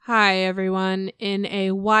Hi, everyone. In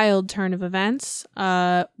a wild turn of events,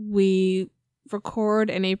 we record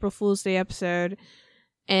an April Fool's Day episode,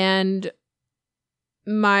 and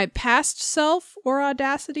my past self or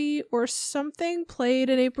Audacity or something played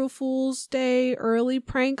an April Fool's Day early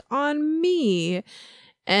prank on me,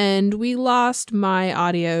 and we lost my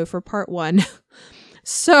audio for part 1.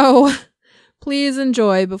 So please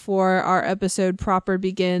enjoy before our episode proper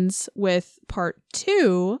begins with part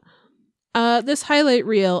 2. This highlight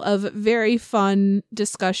reel of very fun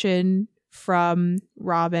discussion from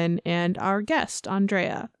Robin and our guest,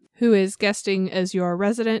 Andrea, who is guesting as your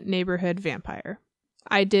resident neighborhood vampire.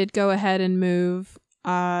 I did go ahead and move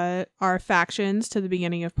our factions to the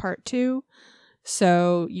beginning of part 2,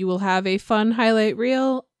 so you will have a fun highlight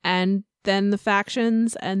reel, and then the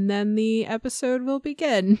factions, and then the episode will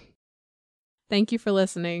begin. Thank you for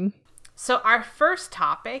listening. So our first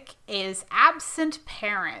topic is absent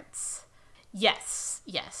parents. Yes,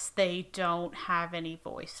 they don't have any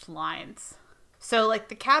voiced lines. So, like,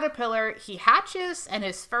 the caterpillar, he hatches, and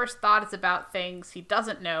his first thought is about things he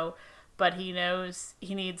doesn't know, but he knows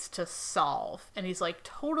he needs to solve. And he's, like,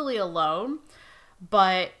 totally alone.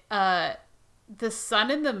 But the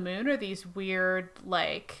sun and the moon are these weird,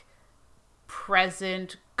 like,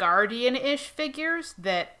 present guardian-ish figures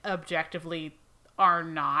that objectively are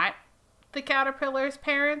not the caterpillar's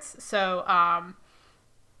parents. So,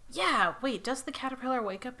 yeah, wait, does the caterpillar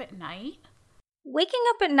wake up at night? Waking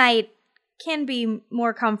up at night can be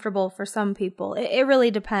more comfortable for some people. It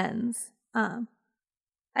really depends.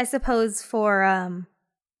 I suppose for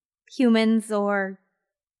humans, or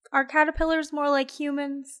are caterpillars more like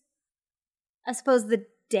humans? I suppose the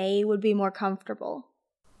day would be more comfortable.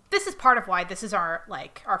 This is part of why this is our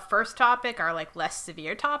first topic, our less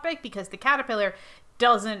severe topic, because the caterpillar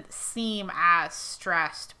doesn't seem as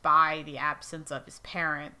stressed by the absence of his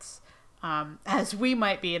parents as we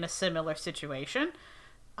might be in a similar situation.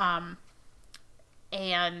 And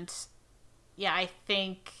yeah, I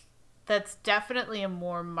think that's definitely a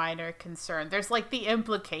more minor concern. There's the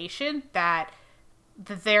implication that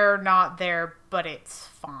they're not there, but it's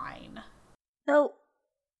fine. So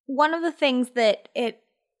one of the things that it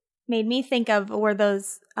made me think of were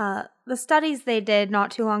those the studies they did not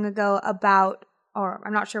too long ago about, or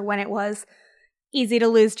I'm not sure when it was, easy to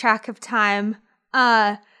lose track of time.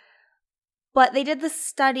 But they did this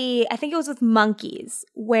study, I think it was with monkeys,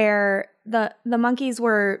 where the monkeys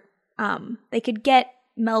were, they could get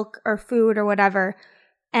milk or food or whatever,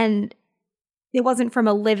 and it wasn't from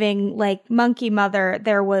a living, monkey mother.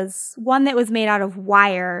 There was one that was made out of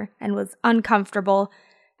wire and was uncomfortable,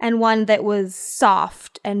 and one that was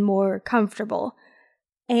soft and more comfortable.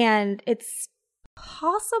 And it's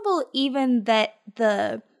possible even that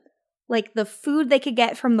the food they could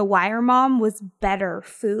get from the wire mom was better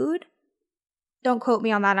food. Don't quote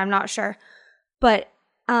me on that, I'm not sure. But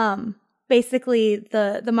basically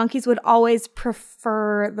the monkeys would always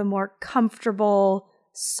prefer the more comfortable,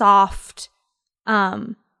 soft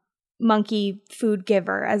monkey food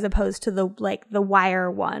giver as opposed to the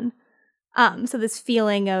wire one. So this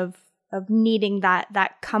feeling of needing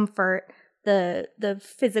that comfort, the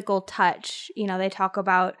physical touch, they talk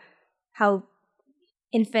about how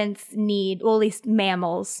infants need, well, at least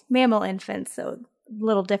mammal infants, so a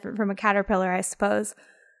little different from a caterpillar, I suppose,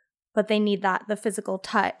 but they need the physical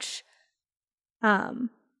touch. So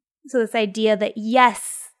this idea that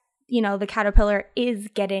yes, the caterpillar is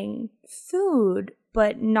getting food,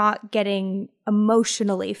 but not getting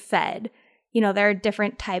emotionally fed. There are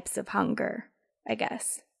different types of hunger, I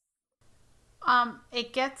guess.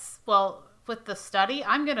 It gets, well, with the study,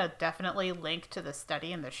 I'm going to definitely link to the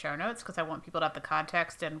study in the show notes because I want people to have the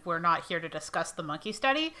context, and we're not here to discuss the monkey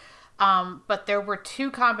study. But there were 2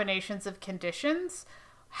 combinations of conditions.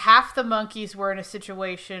 Half the monkeys were in a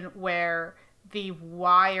situation where the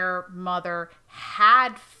wire mother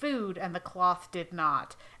had food and the cloth did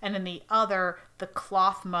not. And in the other, the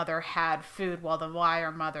cloth mother had food while the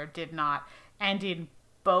wire mother did not. And in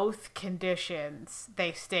both conditions,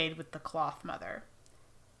 they stayed with the cloth mother.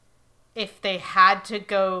 If they had to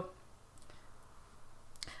go,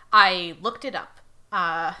 I looked it up.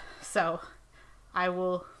 So I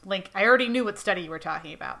will link. I already knew what study you were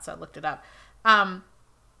talking about, so I looked it up.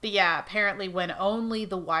 But yeah, apparently when only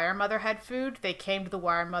the wire mother had food, they came to the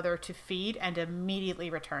wire mother to feed and immediately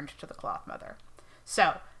returned to the cloth mother.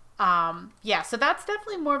 So, yeah, so that's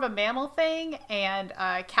definitely more of a mammal thing, and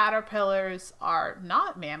caterpillars are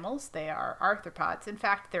not mammals. They are arthropods. In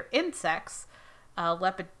fact, they're insects.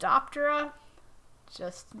 Lepidoptera,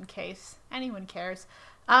 just in case anyone cares.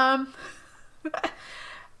 But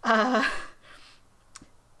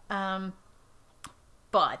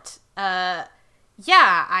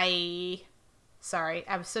Sorry,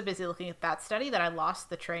 I was so busy looking at that study that I lost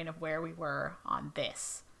the train of where we were on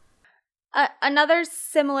this. Another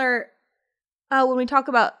similar, when we talk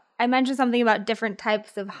about, I mentioned something about different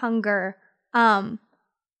types of hunger.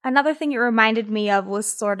 Another thing it reminded me of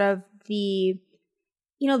was sort of the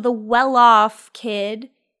well-off kid.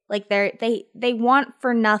 Like they want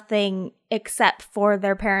for nothing except for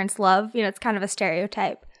their parents' love. It's kind of a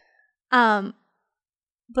stereotype. But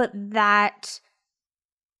that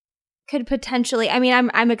could potentially, I mean,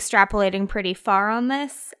 I'm extrapolating pretty far on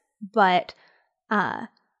this, but that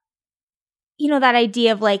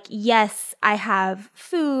idea of like, yes, I have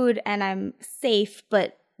food and I'm safe,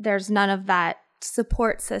 but there's none of that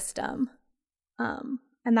support system. And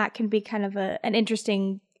that can be kind of an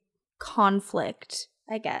interesting conflict,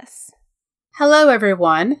 I guess. Hello,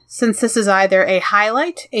 everyone. Since this is either a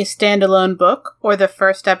highlight, a standalone book, or the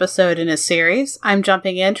first episode in a series, I'm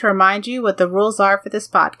jumping in to remind you what the rules are for this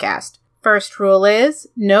podcast. First rule is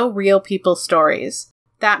no real people stories.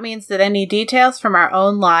 That means that any details from our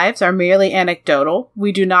own lives are merely anecdotal.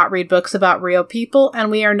 We do not read books about real people,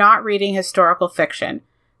 and we are not reading historical fiction.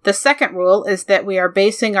 The second rule is that we are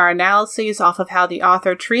basing our analyses off of how the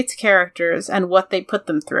author treats characters and what they put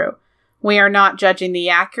them through. We are not judging the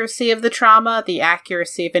accuracy of the trauma, the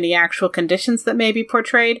accuracy of any actual conditions that may be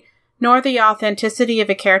portrayed, nor the authenticity of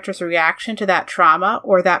a character's reaction to that trauma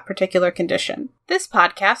or that particular condition. This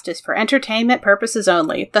podcast is for entertainment purposes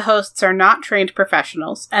only. The hosts are not trained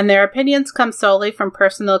professionals, and their opinions come solely from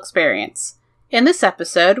personal experience. In this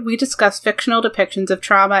episode, we discuss fictional depictions of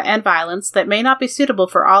trauma and violence that may not be suitable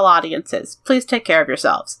for all audiences. Please take care of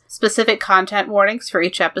yourselves. Specific content warnings for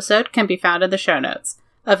each episode can be found in the show notes.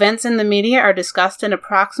 Events in the media are discussed in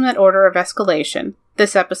approximate order of escalation.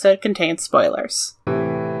 This episode contains spoilers.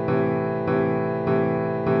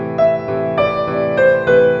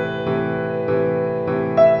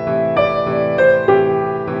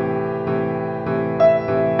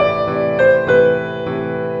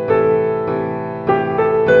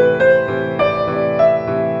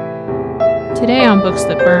 Today on Books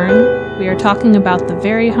That Burn, we are talking about The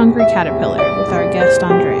Very Hungry Caterpillar with our guest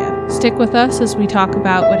Andrea. Stick with us as we talk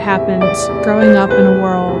about what happens growing up in a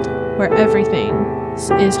world where everything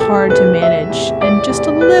is hard to manage and just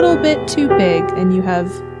a little bit too big and you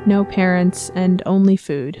have no parents and only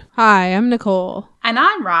food. Hi, I'm Nicole. And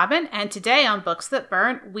I'm Robin, and today on Books That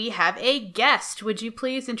Burn, we have a guest. Would you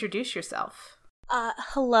please introduce yourself?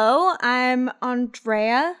 Hello, I'm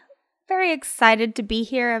Andrea. Very excited to be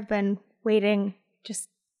here. I've been waiting just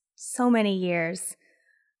so many years.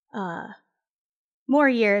 More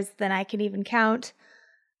years than I can even count.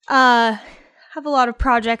 Have a lot of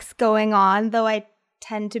projects going on, though I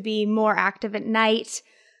tend to be more active at night.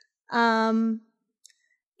 I'm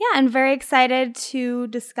very excited to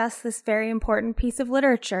discuss this very important piece of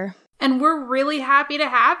literature. And we're really happy to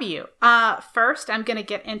have you. First, I'm going to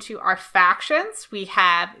get into our factions. We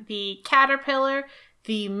have the Caterpillar,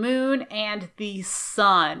 the Moon, and the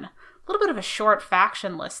Sun. A little bit of a short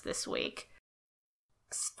faction list this week.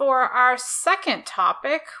 For our second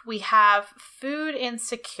topic, we have food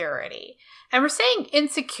insecurity. And we're saying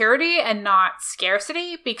insecurity and not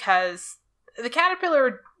scarcity because the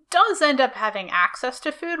Caterpillar does end up having access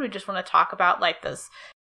to food. We just want to talk about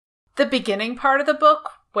the beginning part of the book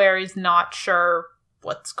where he's not sure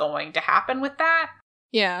what's going to happen with that.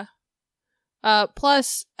 Yeah.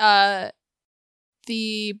 Plus,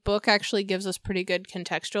 the book actually gives us pretty good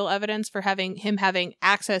contextual evidence for him having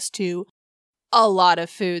access to a lot of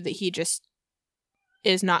food that he just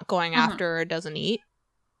is not going after or doesn't eat.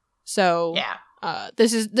 So yeah,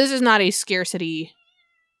 this is not a scarcity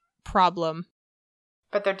problem.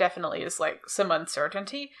 But there definitely is some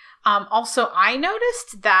uncertainty. Also, I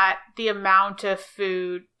noticed that the amount of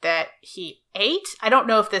food that he ate, I don't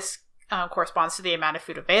know if this corresponds to the amount of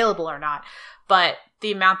food available or not, but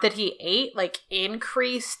the amount that he ate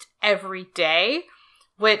increased every day,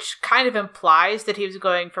 which kind of implies that he was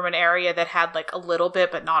going from an area that had a little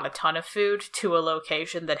bit but not a ton of food to a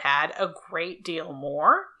location that had a great deal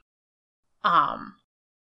more.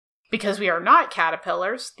 Because we are not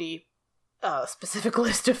caterpillars, the specific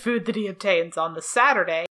list of food that he obtains on the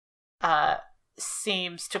Saturday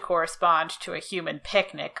seems to correspond to a human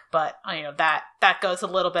picnic, but that goes a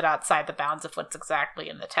little bit outside the bounds of what's exactly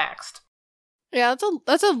in the text. Yeah,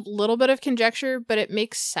 that's a little bit of conjecture, but it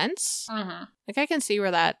makes sense. Mm-hmm. I can see where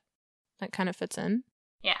that kind of fits in.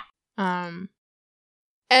 Yeah. And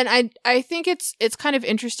I think it's kind of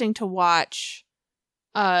interesting to watch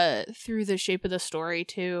through the shape of the story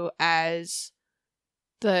too, as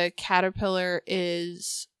the caterpillar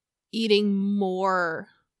is eating more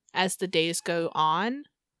as the days go on.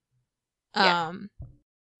 Yeah.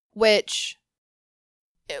 Which,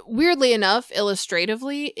 weirdly enough,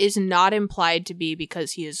 illustratively, is not implied to be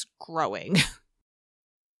because he is growing.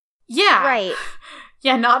 Yeah. Right.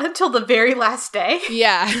 Yeah, not until the very last day.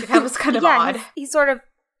 Yeah. That was kind of odd. He's sort of,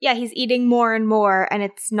 he's eating more and more, and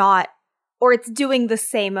it's not, or it's doing the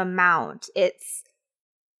same amount. It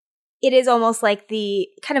is almost like the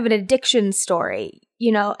kind of an addiction story,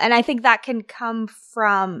 and I think that can come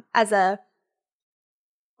from as a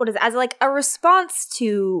response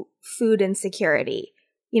to food insecurity.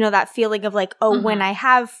 That feeling of like, when I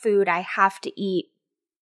have food, I have to eat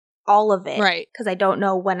all of it. Right. Because I don't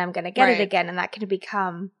know when I'm going to get it again. And that can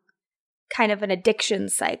become kind of an addiction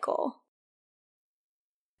cycle.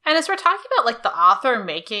 And as we're talking about, like, the author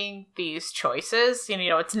making these choices,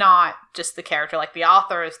 it's not just the character. Like, the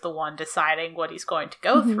author is the one deciding what he's going to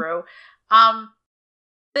go through.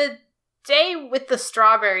 The day with the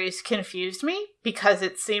strawberries confused me because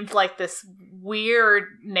it seemed like this weird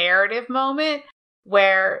narrative moment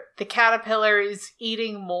where the caterpillar is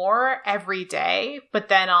eating more every day, but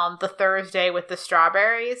then on the Thursday with the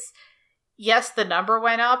strawberries, yes, the number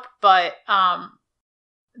went up, but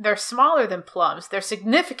they're smaller than plums. They're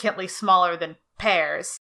significantly smaller than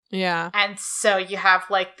pears. Yeah. And so you have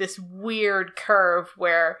like this weird curve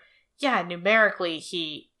where, numerically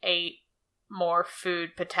he ate more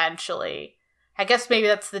food potentially. I guess maybe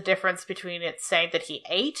that's the difference between it saying that he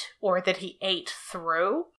ate or that he ate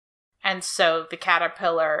through. And so the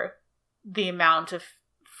caterpillar, the amount of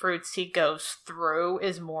fruits he goes through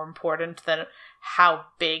is more important than how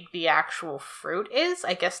big the actual fruit is.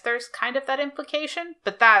 I guess there's kind of that implication,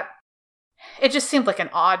 but it just seemed like an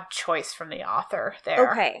odd choice from the author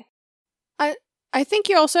there. Okay. I think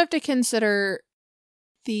you also have to consider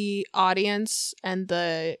the audience and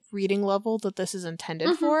the reading level that this is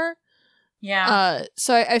intended for. Yeah.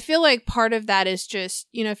 So I feel like part of that is just,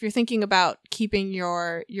 if you're thinking about keeping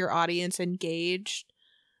your audience engaged,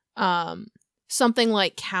 something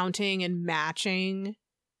like counting and matching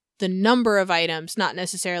the number of items, not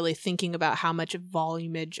necessarily thinking about how much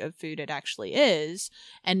volumeage of food it actually is,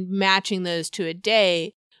 and matching those to a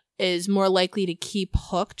day is more likely to keep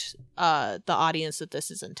hooked the audience that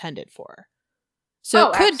this is intended for. So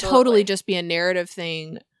it could totally just be a narrative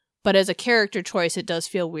thing, but as a character choice, it does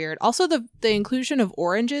feel weird. Also, the inclusion of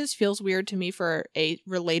oranges feels weird to me for a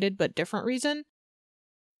related but different reason.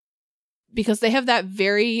 Because they have that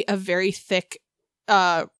very thick,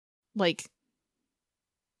 I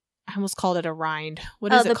almost called it a rind.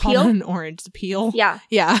 What is it called peel? in an orange? The peel? Yeah.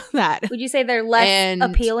 Yeah, that. Would you say they're less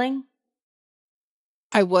appealing?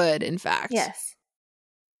 I would, in fact. Yes.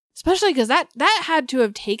 Especially because that had to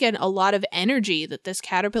have taken a lot of energy that this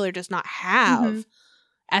caterpillar does not have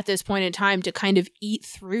at this point in time to kind of eat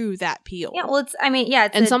through that peel. Yeah, well,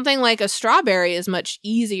 something like a strawberry is much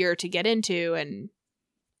easier to get into and,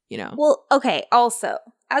 Well, okay, also,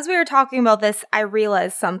 as we were talking about this, I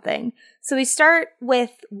realized something. So we start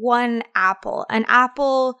with one apple. An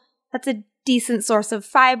apple, that's a decent source of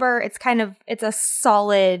fiber. It's a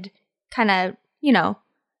solid kind of,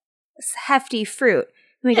 hefty fruit.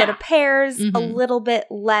 We go to pears, a little bit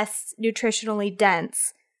less nutritionally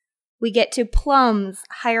dense. We get to plums,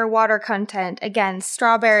 higher water content. Again,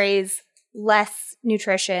 strawberries, less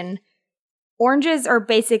nutrition. Oranges are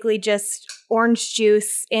basically just orange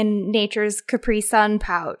juice in nature's Capri Sun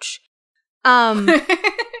pouch.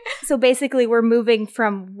 So basically we're moving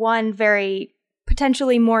from one very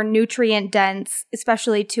potentially more nutrient dense,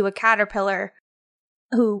 especially to a caterpillar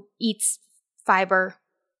who eats fiber.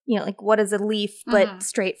 Like what is a leaf but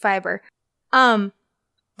straight fiber. Up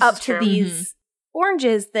to these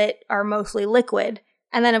oranges that are mostly liquid.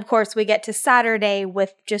 And then of course we get to Saturday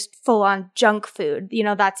with just full on junk food.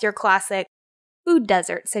 That's your classic food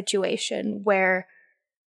desert situation where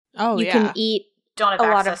you can eat a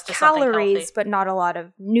lot of calories but not a lot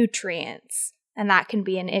of nutrients. And that can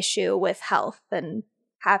be an issue with health and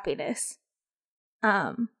happiness.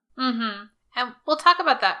 And we'll talk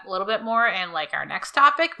about that a little bit more in like our next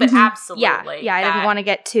topic, but absolutely. Yeah, I didn't want to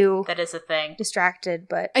get too that is a thing. Distracted,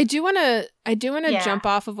 but I do want to jump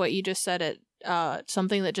off of what you just said at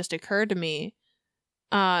something that just occurred to me.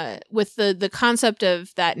 With the concept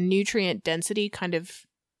of that nutrient density kind of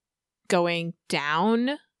going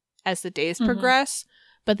down as the days progress,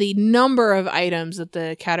 but the number of items that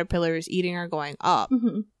the caterpillar is eating are going up.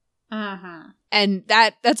 And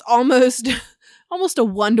that's almost a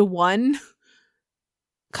 1-to-1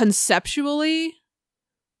 conceptually.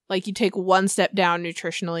 Like you take one step down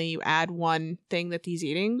nutritionally, you add one thing that he's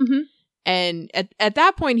eating. And at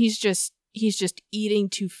that point he's just eating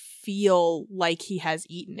to feel like he has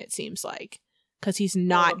eaten, it seems like. because he's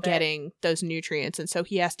not getting those nutrients. And so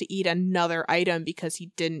he has to eat another item because he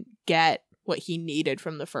didn't get what he needed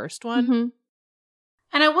from the first one. Mm-hmm.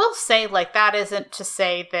 And I will say, like, that isn't to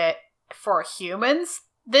say that for humans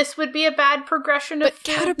this would be a bad progression of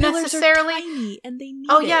food caterpillars necessarily. Are tiny and they need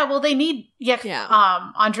well, they need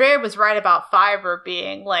Andrea was right about fiber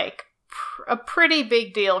being like a pretty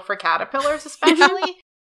big deal for caterpillars, especially.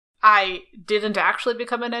 I didn't actually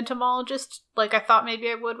become an entomologist like I thought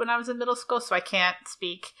maybe I would when I was in middle school, so I can't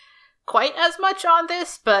speak quite as much on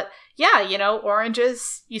this, but yeah,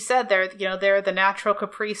 oranges, you said they're the natural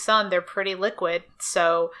Capri Sun, they're pretty liquid,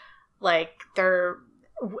 so like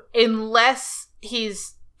unless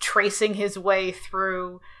he's tracing his way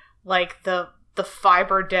through like the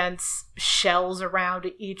fiber dense shells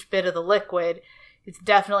around each bit of the liquid, it's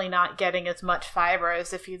definitely not getting as much fiber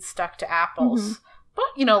as if he'd stuck to apples. Mm-hmm. But,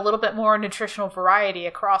 a little bit more nutritional variety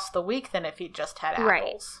across the week than if he just had apples.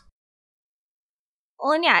 Right.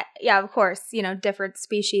 Well, and yeah, of course, different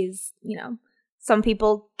species, some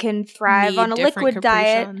people can thrive on a liquid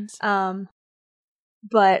diet,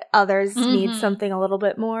 but others need something a little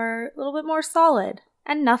bit more solid.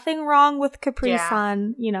 And nothing wrong with Capri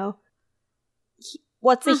Sun,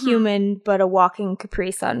 what's a human but a walking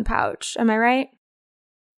Capri Sun pouch? Am I right?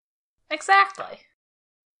 Exactly.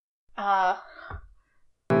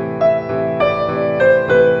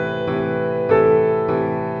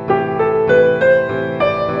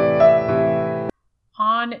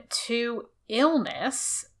 On to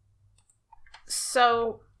illness.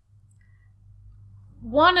 So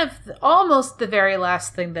almost the very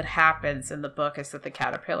last thing that happens in the book is that the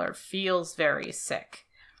caterpillar feels very sick.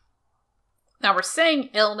 Now we're saying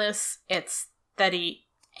illness, it's that he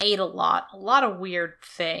ate a lot of weird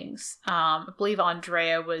things. I believe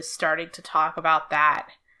Andrea was starting to talk about that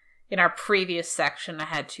in our previous section. I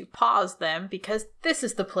had to pause them because this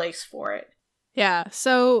is the place for it. Yeah,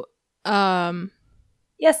 so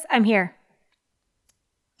yes, I'm here.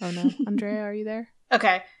 Oh no, Andrea, are you there?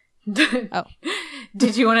 Okay. Oh.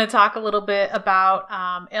 Did you want to talk a little bit about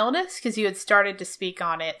illness? Because you had started to speak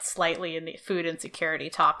on it slightly in the food insecurity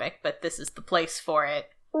topic, but this is the place for it.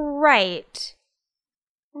 Right.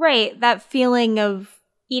 That feeling of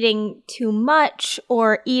eating too much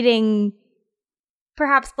or eating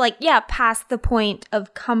perhaps past the point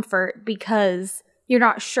of comfort because you're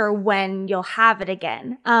not sure when you'll have it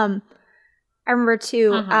again. I remember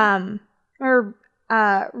too,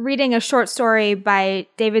 reading a short story by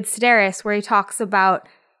David Sedaris where he talks about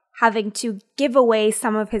having to give away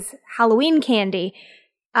some of his Halloween candy.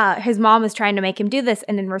 His mom was trying to make him do this,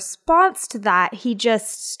 and in response to that, he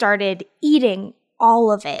just started eating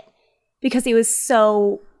all of it because he was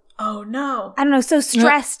so... Oh, no. I don't know, so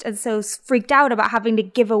stressed and so freaked out about having to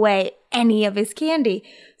give away any of his candy.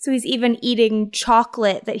 So he's even eating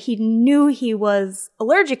chocolate that he knew he was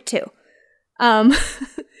allergic to. And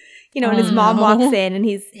his mom walks in and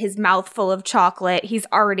his mouth full of chocolate. He's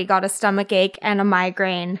already got a stomachache and a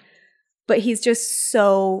migraine, but he's just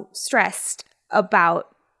so stressed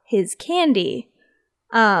about his candy.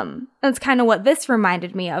 That's kind of what this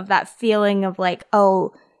reminded me of, that feeling of like,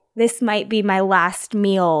 oh, this might be my last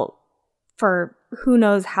meal for who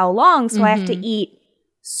knows how long, so I have to eat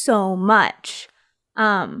so much.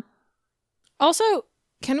 Also,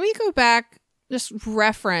 can we go back, just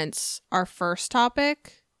reference our first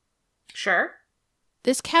topic? Sure.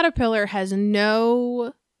 This caterpillar has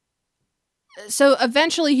no... So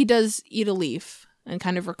eventually he does eat a leaf and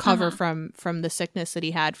kind of recover from the sickness that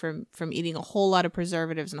he had from eating a whole lot of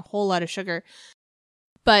preservatives and a whole lot of sugar.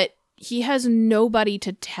 But he has nobody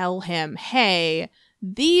to tell him, hey,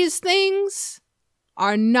 these things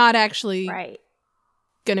are not actually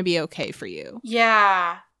going to be okay for you.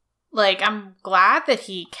 Yeah. Like, I'm glad that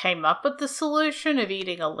he came up with the solution of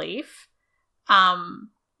eating a leaf.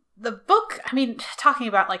 The book, I mean, talking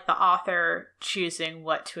about, like, the author choosing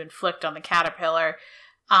what to inflict on the caterpillar,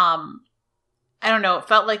 I don't know, it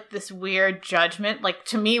felt like this weird judgment. Like,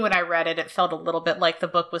 to me, when I read it, it felt a little bit like the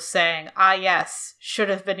book was saying, yes, should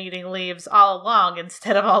have been eating leaves all along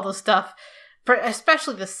instead of all the stuff,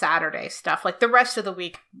 especially the Saturday stuff. Like, the rest of the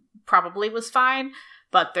week probably was fine,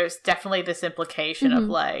 but there's definitely this implication of,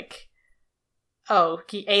 like, oh,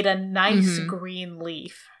 he ate a nice green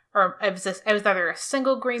leaf. Or it was either a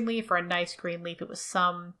single green leaf or a nice green leaf. It was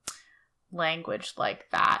some language like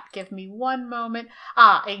that. Give me one moment.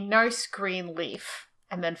 A nice green leaf,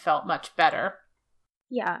 and then felt much better.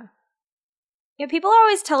 Yeah, people are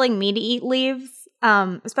always telling me to eat leaves,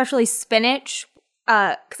 especially spinach,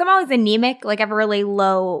 because I'm always anemic, like I have a really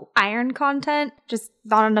low iron content, just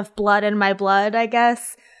not enough blood in my blood, I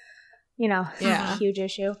guess. Yeah. Huge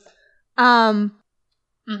issue.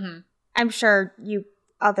 I'm sure you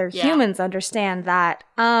other humans understand that.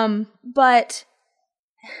 But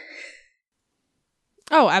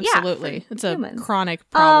oh, absolutely. Yeah, it's humans. A chronic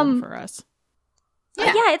problem for us.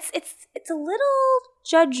 Yeah, it's a little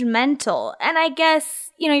judgmental. And I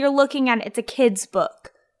guess, you're looking at it's a kid's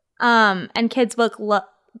book. And kids books,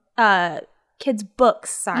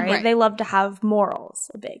 Right. they love to have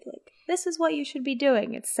morals. A big, this is what you should be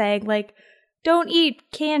doing. It's saying, don't eat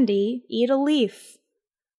candy, eat a leaf.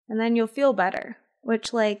 And then you'll feel better.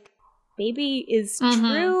 Which, maybe is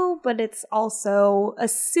true, but it's also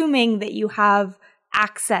assuming that you have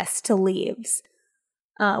access to leaves,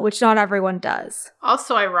 which not everyone does.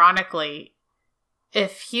 Also, ironically,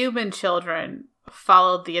 if human children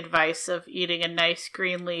followed the advice of eating a nice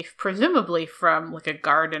green leaf, presumably from a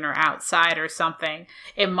garden or outside or something,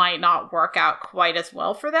 it might not work out quite as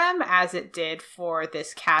well for them as it did for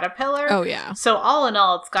this caterpillar. Oh, yeah. So all in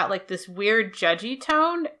all, it's got this weird judgy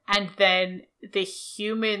tone, and then the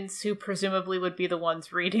humans who presumably would be the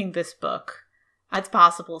ones reading this book, it's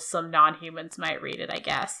possible some non-humans might read it, I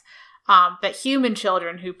guess, but human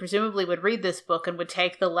children who presumably would read this book and would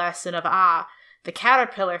take the lesson of, the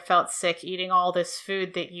caterpillar felt sick eating all this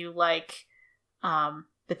food that you like,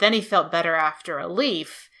 but then he felt better after a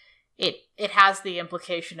leaf. It has the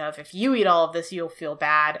implication of, if you eat all of this, you'll feel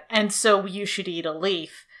bad, and so you should eat a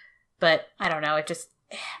leaf. But I don't know,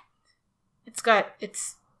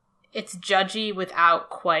 it's judgy without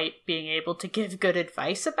quite being able to give good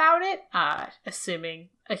advice about it, assuming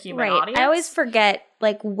a human audience. I always forget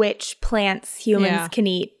which plants humans can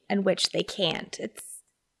eat and which they can't. It's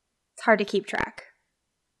hard to keep track.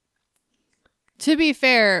 To be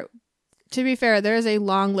fair, there is a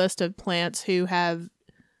long list of plants who have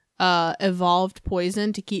evolved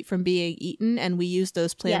poison to keep from being eaten, and we use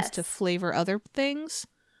those plants to flavor other things.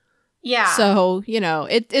 Yeah. So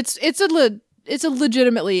it's a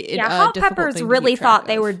legitimately hot difficult peppers thing to really keep track thought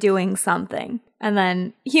they of. were doing something, and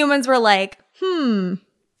then humans were like,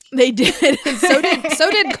 They did. And so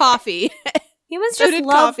did coffee. Humans So just did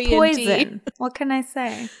love coffee and poison. What can I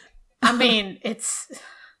say? I mean, it's...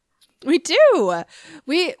 We do.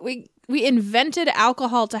 We invented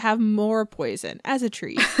alcohol to have more poison as a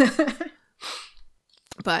treat.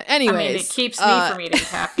 But anyways, I mean, it keeps me from eating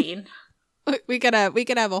caffeine. We could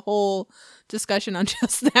have a whole discussion on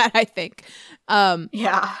just that, I think.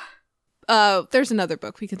 Yeah. There's another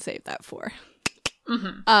book we can save that for.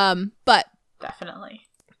 Mm-hmm. But definitely.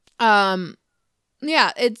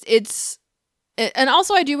 Yeah, it's and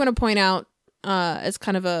also I do want to point out, as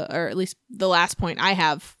kind of or at least the last point I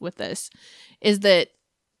have with this, is that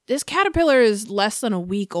this caterpillar is less than a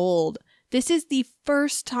week old. This is the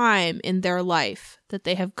first time in their life that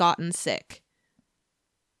they have gotten sick.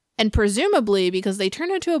 And presumably, because they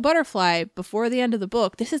turn into a butterfly before the end of the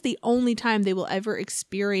book, this is the only time they will ever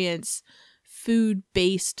experience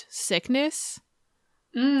food-based sickness.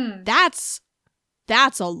 That's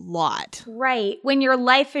a lot. Right. When your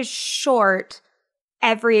life is short,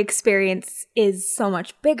 every experience is so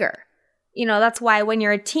much bigger. That's why when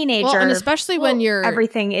you're a teenager, well, and especially when you're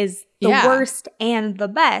everything is the worst and the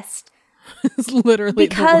best. It's literally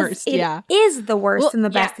the worst. It is the worst and the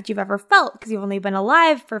best that you've ever felt, because you've only been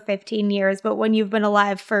alive for 15 years. But when you've been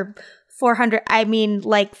alive for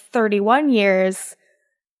 31 years,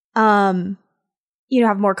 you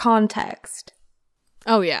have more context.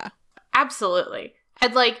 Oh, yeah. Absolutely.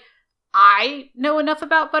 And I know enough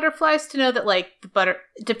about butterflies to know that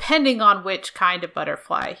depending on which kind of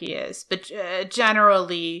butterfly he is, but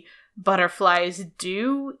generally butterflies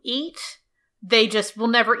do eat. They just will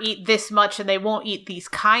never eat this much, and they won't eat these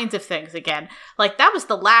kinds of things again. That was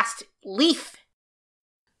the last leaf.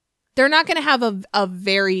 They're not going to have a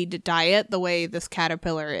varied diet the way this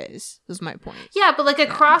caterpillar is my point. Yeah, but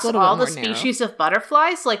across all the species of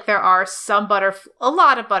butterflies, there are a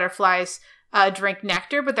lot of butterflies drink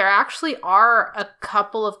nectar, but there actually are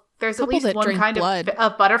there's at least one kind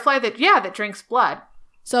of butterfly that drinks blood.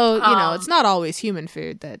 So, it's not always human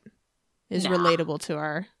food that is relatable to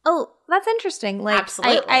our... Oh, that's interesting.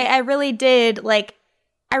 Absolutely. I really did, I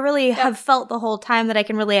really have felt the whole time that I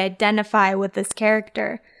can really identify with this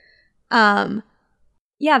character. That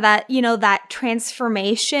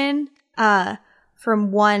transformation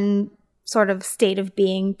from one sort of state of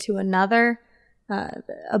being to another,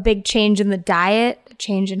 a big change in the diet, a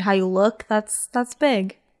change in how you look, that's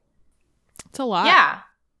big. It's a lot. Yeah.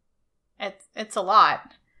 It's a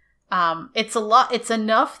lot. It's a lot. It's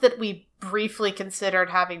enough that we briefly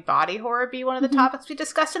considered having body horror be one of the topics we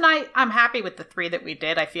discussed, and I'm happy with the 3 that we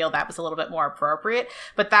did. I feel that was a little bit more appropriate,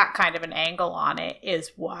 but that kind of an angle on it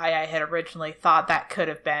is why I had originally thought that could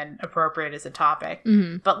have been appropriate as a topic.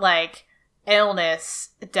 But illness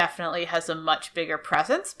definitely has a much bigger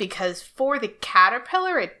presence, because for the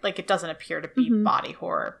caterpillar, it doesn't appear to be body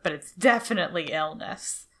horror, but it's definitely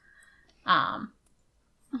illness.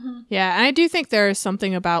 Yeah, and I do think there is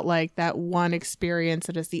something about like that one experience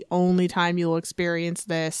that is the only time you'll experience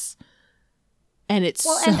this, and it's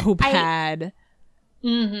bad.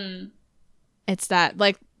 It's that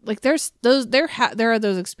like there's those there are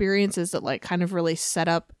those experiences that like kind of really set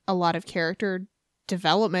up a lot of character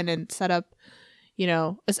development and set up, you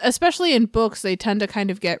know, especially in books, they tend to kind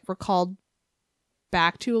of get recalled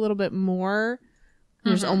back to a little bit more.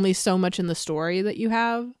 There's only so much in the story that you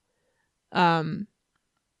have.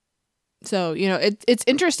 So, you know, it's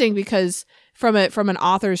interesting because from an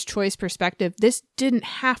author's choice perspective, this didn't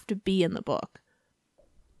have to be in the book.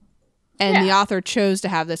 And the author chose to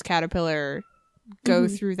have this caterpillar go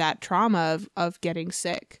through that trauma of getting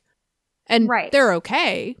sick. And they're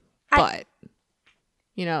okay, but,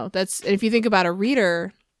 you know, that's, if you think about a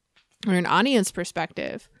reader or an audience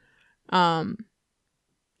perspective,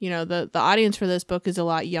 you know, the audience for this book is a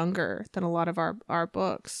lot younger than a lot of our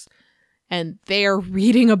books. And they're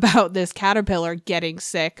reading about this caterpillar getting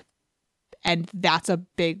sick, and that's a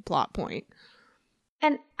big plot point.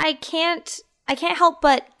 And I can't help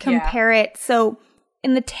but compare it. So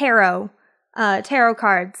in the tarot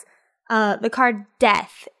cards, the card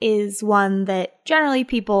Death is one that generally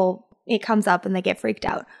it comes up and they get freaked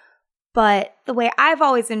out. But the way I've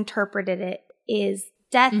always interpreted it is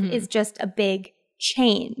death is just a big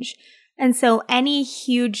change. And so any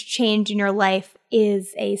huge change in your life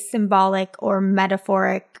is a symbolic or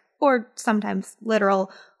metaphoric or sometimes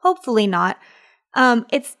literal, hopefully not.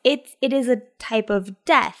 It is a type of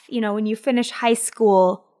death. You know, when you finish high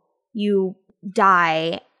school, you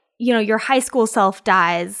die. You know, your high school self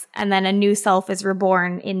dies, and then a new self is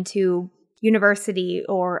reborn into university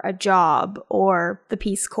or a job or the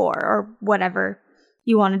Peace Corps or whatever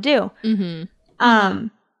you want to do.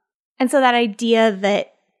 And so that idea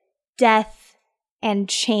that death and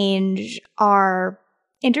change are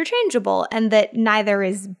interchangeable and that neither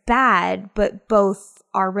is bad, but both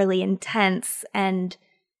are really intense and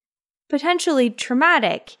potentially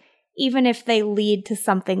traumatic, even if they lead to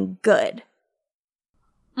something good.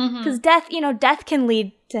 Because death can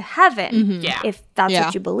lead to heaven if that's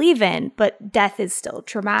what you believe in, but death is still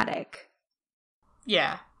traumatic.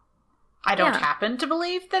 Yeah. I don't happen to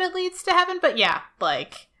believe that it leads to heaven, but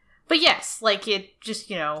yes, like it just,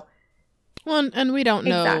 you know. Well, and we don't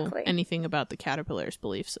know anything about the caterpillar's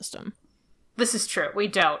belief system. This is true. We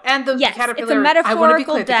don't. And the caterpillar, it's a metaphorical, I want to be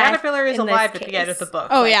clear, the caterpillar is alive at the end of the book.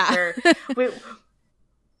 Oh, yeah.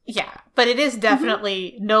 But it is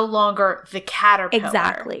definitely no longer the caterpillar.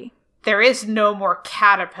 Exactly. There is no more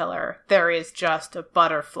caterpillar. There is just a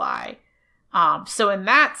butterfly. So in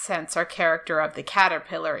that sense, our character of the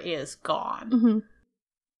caterpillar is gone.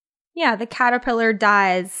 Yeah, the caterpillar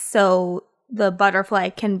dies so the butterfly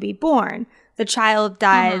can be born. The child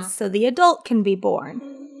dies so the adult can be born.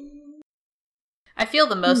 I feel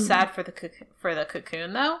the most sad for the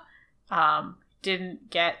cocoon, though. Didn't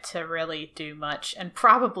get to really do much, and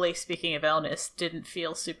probably, speaking of illness, didn't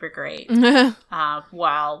feel super great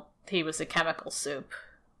while he was a chemical soup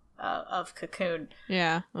of cocoon.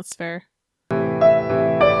 Yeah, that's fair.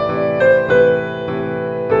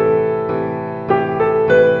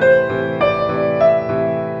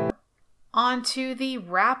 On to the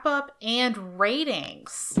wrap-up and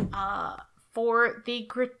ratings. For the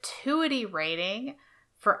gratuity rating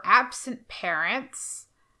for Absent Parents,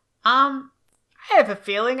 I have a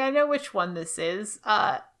feeling I know which one this is.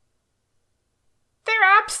 They're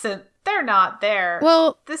absent. They're not there.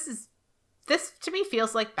 Well, this to me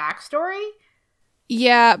feels like backstory.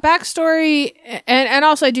 Yeah, backstory, and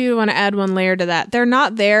also I do want to add one layer to that. They're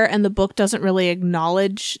not there, and the book doesn't really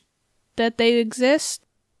acknowledge that they exist.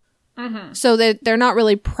 So they're not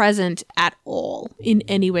really present at all in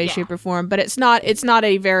any way, shape, or form. But it's not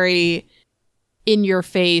a very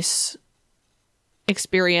in-your-face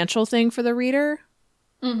experiential thing for the reader.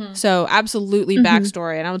 So absolutely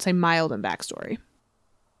backstory, and I would say mild in backstory.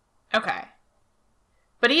 Okay.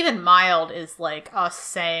 But even mild is like us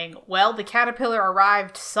saying, well, the caterpillar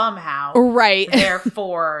arrived somehow. Right.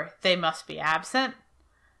 Therefore, they must be absent.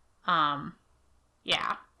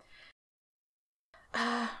 Yeah.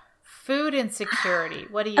 Food insecurity.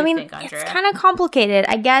 What do you think, Andrea? It's kind of complicated.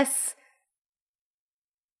 I guess,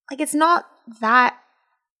 like, it's not that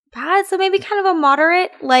bad, so maybe kind of a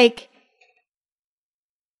moderate, like,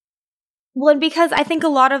 well, because I think a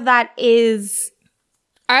lot of that is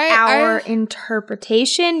our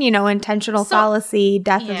interpretation, you know, intentional fallacy,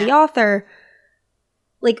 death of the author.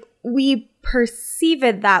 Like, we perceive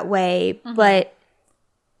it that way, but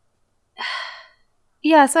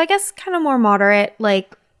Yeah, so I guess kind of more moderate,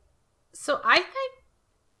 like. So I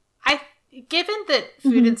think, given that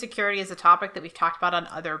food insecurity is a topic that we've talked about on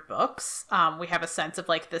other books, we have a sense of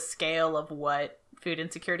like the scale of what food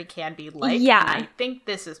insecurity can be like. Yeah. And I think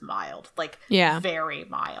this is mild, like very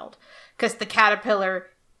mild, because the caterpillar.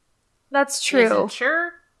 That's true. Isn't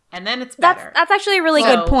sure, and then it's better. That's actually a really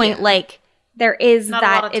good point. Yeah. Like there is not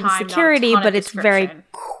that insecurity, but it's very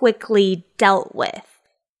quickly dealt with.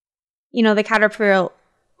 You know, the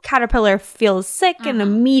caterpillar feels sick and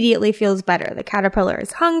immediately feels better. The caterpillar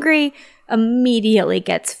is hungry, immediately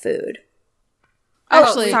gets food.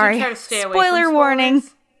 Actually, sorry. Try to stay away Spoiler from warning.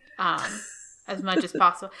 As much as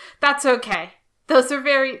possible. That's okay. Those are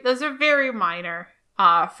very minor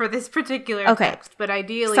for this particular text. But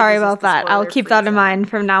ideally, sorry about that. I'll keep that in mind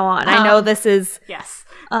from now on. I know this is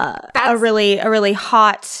a really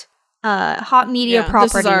hot media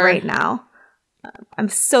property right now. I'm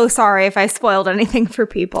so sorry if I spoiled anything for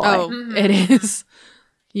people. Oh, it is.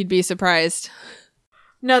 You'd be surprised.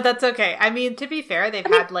 No, that's okay. I mean, to be fair, they've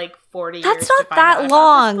had like 40 years. That's not that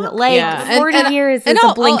long. Like 40 years is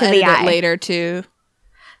a blink of the eye. Later too.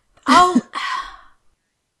 Oh,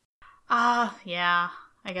 yeah.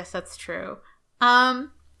 I guess that's true.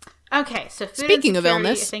 Okay, so food speaking of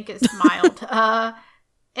illness, I think it's mild.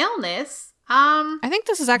 Illness. I think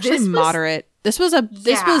this is actually moderate. This was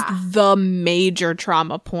the major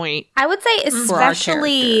trauma point. I would say,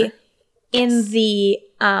 especially in the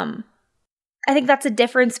I think that's a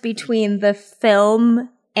difference between the film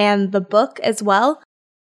and the book as well.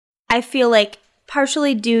 I feel like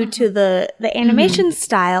partially due to the animation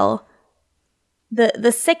style,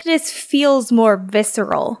 the sickness feels more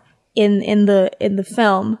visceral in the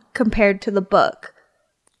film compared to the book.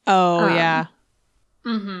 Oh yeah.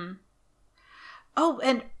 Oh,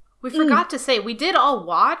 and we forgot to say, we did all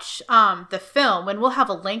watch the film, and we'll have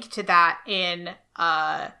a link to that in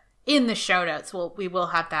the show notes. We will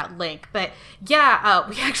have that link. But yeah,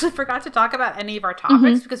 we actually forgot to talk about any of our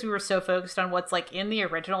topics because we were so focused on what's like in the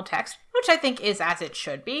original text, which I think is as it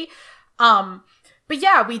should be. But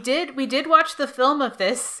yeah, we did watch the film of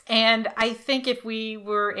this, and I think if we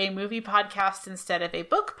were a movie podcast instead of a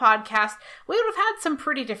book podcast, we would have had some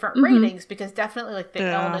pretty different ratings, because definitely like the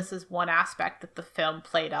illness is one aspect that the film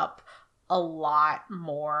played up a lot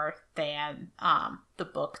more than the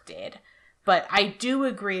book did. But I do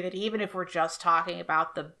agree that even if we're just talking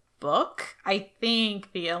about the book, I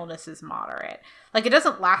think the illness is moderate. Like, it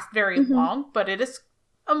doesn't last very long, but it is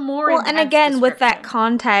a more intense and again, with that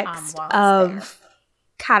context of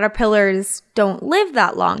caterpillars don't live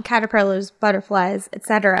that long. Caterpillars, butterflies,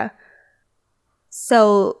 etc.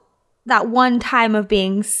 So that one time of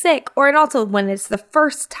being sick, and also when it's the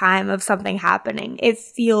first time of something happening, it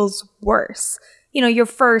feels worse. You know, your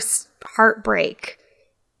first heartbreak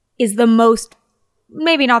is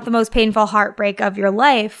maybe not the most painful heartbreak of your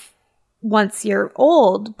life once you're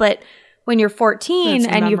old, but when you're 14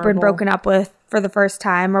 and you've been broken up with for the first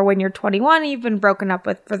time, or when you're 21 and you've been broken up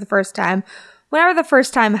with for the first time, whenever the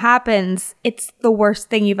first time happens, it's the worst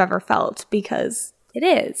thing you've ever felt, because it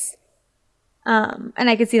is. And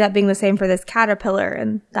I could see that being the same for this caterpillar,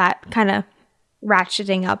 and that kind of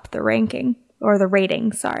ratcheting up the ranking, or the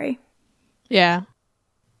rating, sorry. Yeah.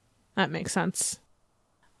 That makes sense.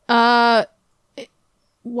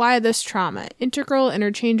 Why this trauma? Integral,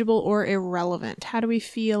 interchangeable, or irrelevant? How do we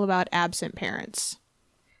feel about absent parents?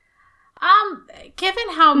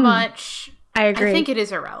 Given how much I agree, I think it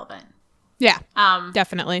is irrelevant. Yeah,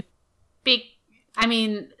 definitely. I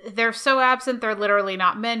mean, they're so absent, they're literally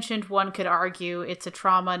not mentioned. One could argue it's a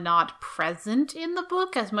trauma not present in the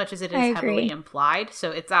book as much as it is heavily implied,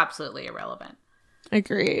 so it's absolutely irrelevant.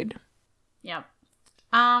 Agreed. Yep.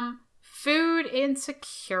 Food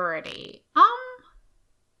insecurity.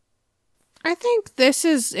 I think this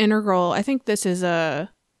is integral. I think this is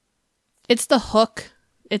it's the hook.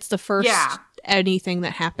 It's the first anything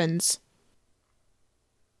that happens.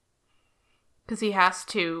 Because he has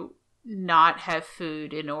to not have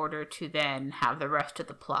food in order to then have the rest of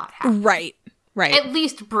the plot happen. Right. At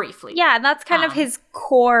least briefly. Yeah, and that's kind of his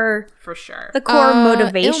core... For sure. The core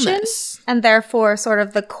motivation. Illness. And therefore sort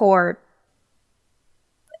of the core,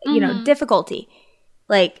 difficulty.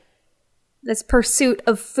 Like, this pursuit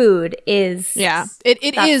of food is... Yeah,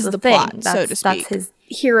 it is the plot, so to speak. That's his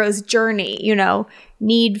hero's journey,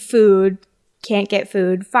 Need food, can't get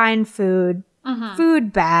food, find food,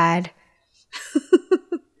 food bad.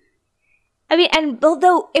 I mean, and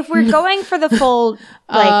though if we're going for the full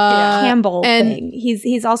Campbell thing,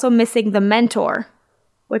 he's also missing the mentor,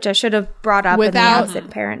 which I should have brought up in the absent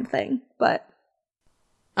parent thing. But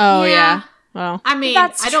yeah. Well, I mean,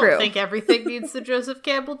 I don't think everything needs the Joseph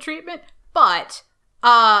Campbell treatment, but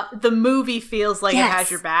the movie feels like it has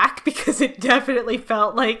your back, because it definitely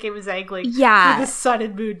felt like it was angling for the sun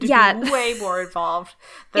and moon to be way more involved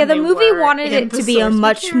than the movie wanted it to be a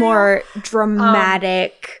much more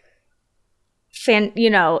dramatic,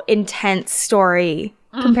 intense story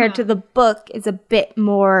compared to the book is a bit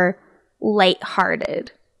more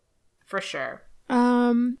lighthearted. For sure.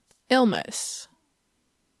 Illness.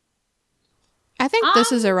 I think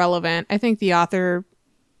this is irrelevant. I think the author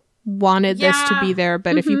wanted this to be there,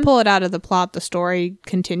 but if you pull it out of the plot, the story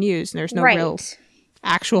continues and there's no real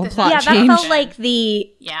actual plot change. That felt like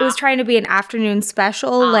it was trying to be an afternoon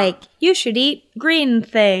special, like, you should eat green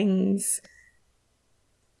things.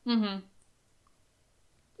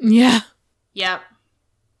 Yeah. Yep.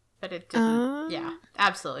 But it didn't. Yeah,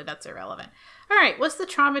 absolutely. That's irrelevant. All right. Was the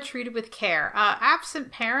trauma treated with care?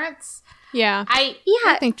 Absent parents? Yeah. I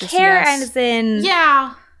think just care yes. as in...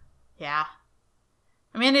 Yeah.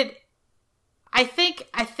 I mean, I think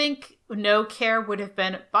no care would have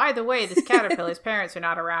been, by the way, this caterpillar's parents are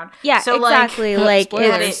not around. Yeah, so exactly. Like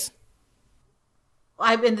spoilers.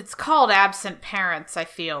 I mean, it's called Absent Parents, I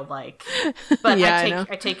feel like. But I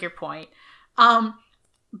take your point.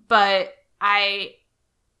 But I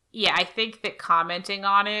think that commenting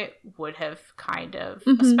on it would have kind of,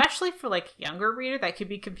 especially for like younger reader, that could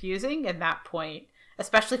be confusing at that point,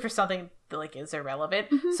 especially for something that like is irrelevant.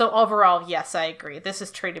 So overall, yes, I agree. This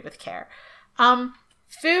is treated with care.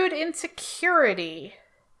 Food insecurity.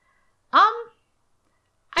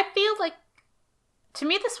 I feel like, to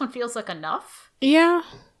me, this one feels like enough. Yeah.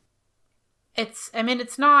 It's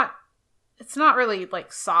not really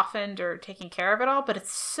like softened or taking care of it all, but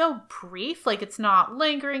it's so brief. Like, it's not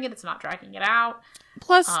lingering and it's not dragging it out.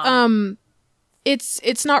 Plus,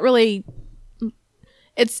 it's not really.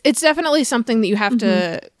 It's definitely something that you have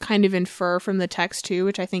to kind of infer from the text too,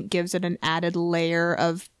 which I think gives it an added layer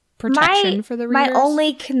of protection for the readers. My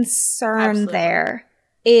only concern there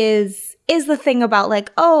is the thing about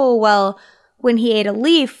like, oh, well, when he ate a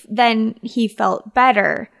leaf, then he felt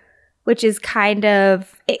better, which is kind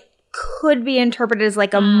of, it could be interpreted as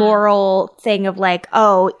like a moral thing of like,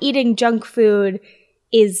 oh, eating junk food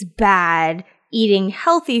is bad, eating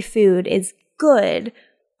healthy food is good.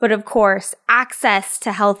 But of course, access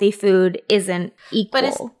to healthy food isn't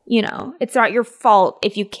equal. It's not your fault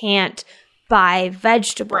if you can't buy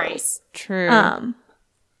vegetables. Right. True.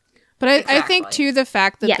 But I think, too, the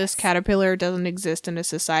fact that this caterpillar doesn't exist in a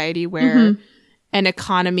society where an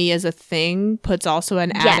economy is a thing puts also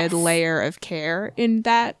an added layer of care in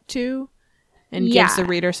that, too. And gives the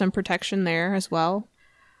reader some protection there as well.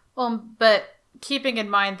 Well, but keeping in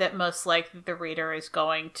mind that most likely the reader is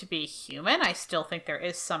going to be human, I still think there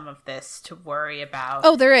is some of this to worry about.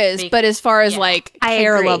 Oh, there is. But as far as like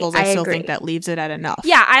care levels, I still agree. think that leaves it at enough.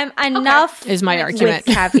 Yeah, I'm enough is my argument.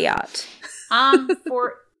 With caveat.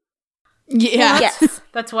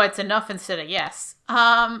 That's why it's enough instead of yes.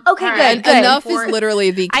 Okay, good. Enough is literally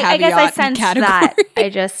the caveat. I guess I sensed category. that. I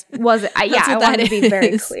just wasn't. I wanted to be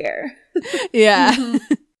very clear. Yeah.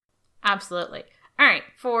 Absolutely. All right,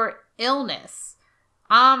 for illness.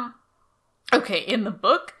 Okay, in the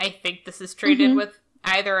book, I think this is treated with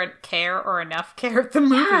either a care or enough care. The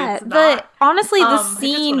movie, it's not. Honestly, the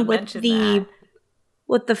scene with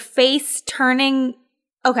the face turning.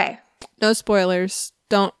 Okay. No spoilers.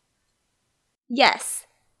 Don't. Yes.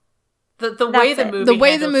 The way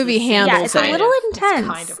the movie handles it's a little intense.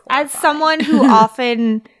 Kind of as someone who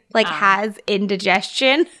often has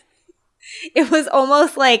indigestion, it was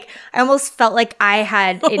almost like I almost felt like I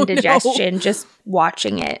had indigestion just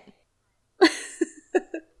watching it.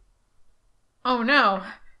 Oh no.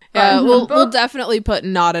 Yeah, we'll definitely put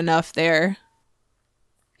not enough there.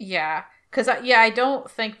 Yeah, because I don't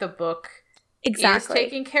think the book is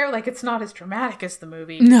taking care. Like, it's not as dramatic as the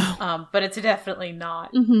movie. No. But it's definitely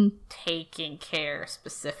not taking care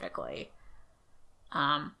specifically.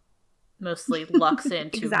 Mostly lucks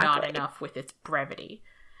into not enough with its brevity.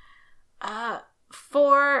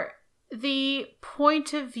 For the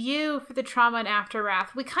point of view for the trauma and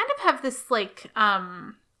aftermath, we kind of have this like,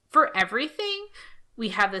 for everything, we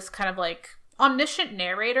have this kind of like omniscient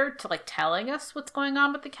narrator to like telling us what's going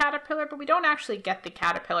on with the caterpillar, but we don't actually get the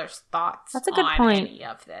caterpillar's thoughts on any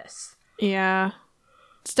of this. Yeah.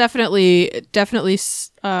 It's definitely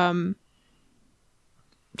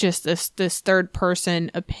just this third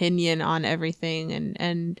person opinion on everything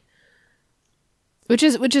and which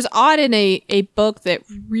is odd in a book that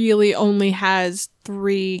really only has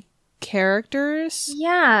 3 characters.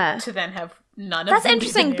 Yeah. To then have none of them. That's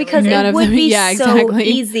interesting because none it would them, be so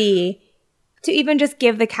easy to even just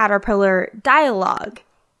give the caterpillar dialogue.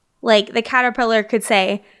 Like, the caterpillar could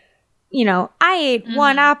say, I ate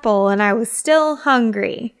one apple and I was still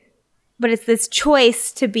hungry. But it's this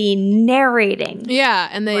choice to be narrating. Yeah,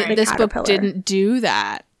 and this book didn't do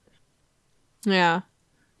that. Yeah.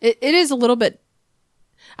 It is a little bit,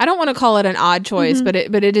 I don't want to call it an odd choice, but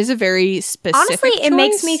it is a very specific Honestly, choice. It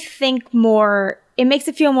makes me think more, it makes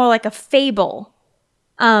it feel more like a fable.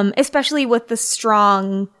 Especially with the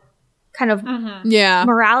strong kind of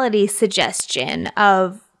morality suggestion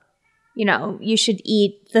of, you should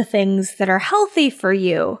eat the things that are healthy for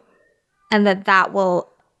you. And that will,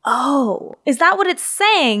 is that what it's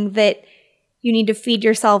saying? That you need to feed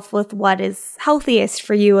yourself with what is healthiest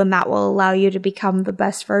for you and that will allow you to become the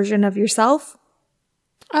best version of yourself?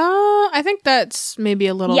 I think that's maybe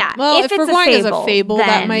a little... Yeah, well, if we're going as a fable, then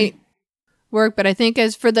that might work. But I think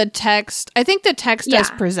as for the text, I think the text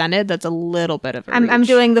as presented, that's a little bit of a reach. I'm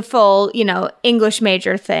doing the full, English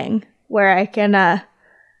major thing where I can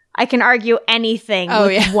argue anything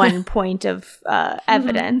with one point of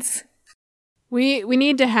evidence. We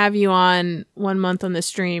need to have you on 1 month on the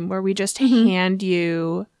stream where we just hand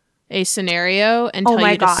you a scenario and tell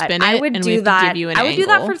you to spin it. I would do that. I would do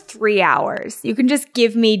that for 3 hours. You can just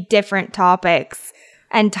give me different topics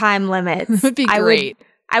and time limits. It would be great.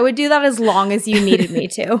 I would do that as long as you needed me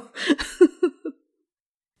to.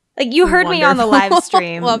 Like you heard me on the live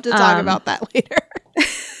stream. We'll have to talk about that later.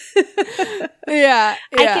 Yeah.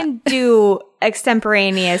 I can do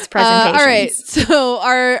extemporaneous presentations. All right. So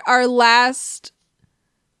our last,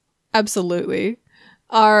 absolutely.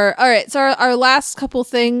 All right. So our last couple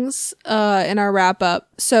things in our wrap up.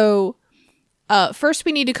 So first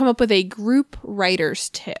we need to come up with a group writer's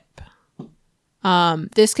tip.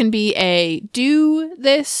 This can be a do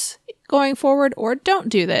this going forward or don't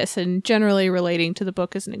do this, and generally relating to the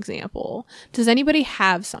book as an example. Does anybody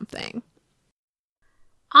have something?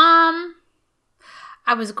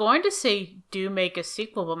 I was going to say do make a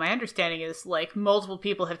sequel, but my understanding is multiple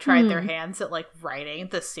people have tried their hands at writing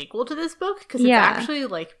the sequel to this book because it's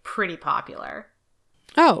actually pretty popular.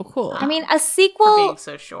 Oh, cool. I mean, a sequel for being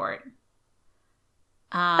so short.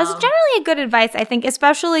 That's generally a good advice, I think,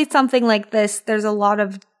 especially something like this. There's a lot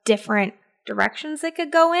of different directions it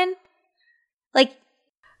could go in.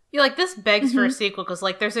 This begs for a sequel because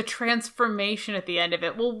there's a transformation at the end of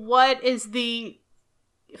it. Well, what is the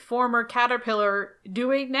former caterpillar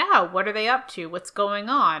doing now? What are they up to? What's going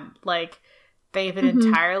on? They have an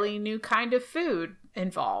entirely new kind of food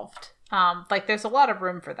involved. There's a lot of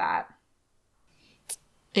room for that.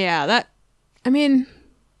 Yeah,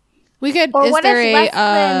 we could. Or is what there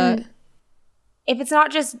if if it's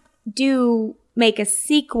not just do make a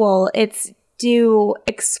sequel, it's do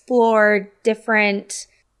explore different.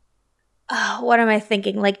 What am I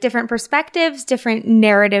thinking? Different perspectives, different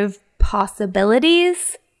narrative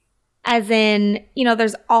possibilities. As in,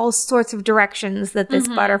 there's all sorts of directions that this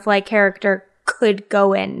butterfly character could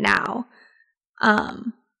go in now.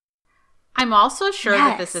 I'm also sure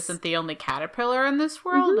that this isn't the only caterpillar in this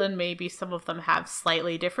world, and maybe some of them have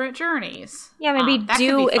slightly different journeys. Yeah, maybe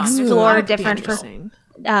do explore different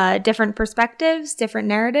perspectives, different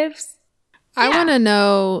narratives. I want to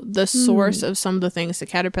know the source of some of the things the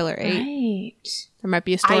caterpillar ate. Right. There might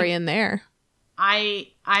be a story in there. I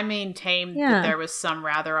maintain that there was some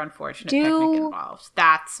rather unfortunate technique involved.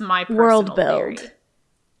 That's my personal world build. theory.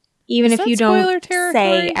 Even if you don't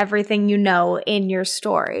say everything you know in your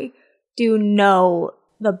story, do know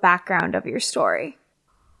the background of your story.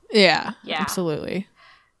 Yeah, absolutely.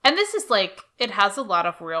 And this is it has a lot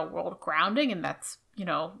of real world grounding, and that's,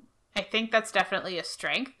 I think that's definitely a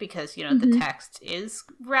strength because, the text is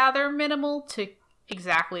rather minimal to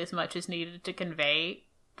exactly as much as needed to convey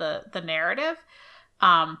the narrative.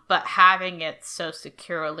 But having it so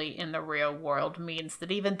securely in the real world means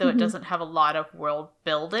that even though it doesn't have a lot of world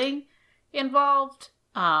building involved,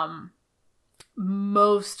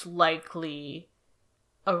 most likely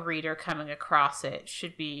a reader coming across it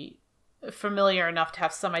should be familiar enough to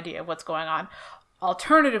have some idea of what's going on.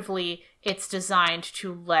 Alternatively, it's designed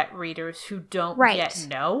to let readers who don't yet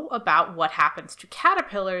know about what happens to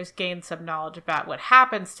caterpillars gain some knowledge about what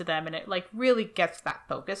happens to them, and it really gets that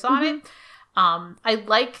focus on it. I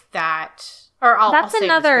like that. Or I'll say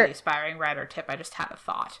another really aspiring writer tip. I just had a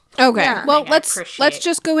thought. Okay, well let's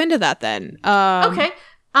just go into that then. Okay.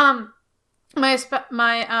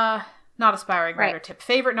 My not aspiring writer tip.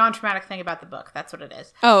 Favorite non-traumatic thing about the book. That's what it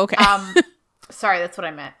is. Oh, okay. Sorry, that's what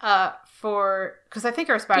I meant. Because I think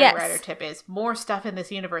our aspiring writer tip is more stuff in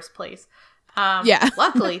this universe, please.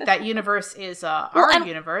 Luckily, that universe is our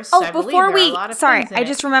universe. Oh, I before we, sorry, I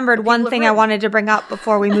just remembered one thing I wanted to bring up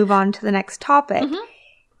before we move on to the next topic.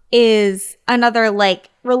 Is another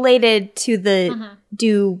related to the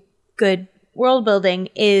do good world building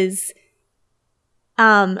is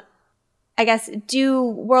I guess, do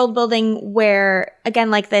world building where, again,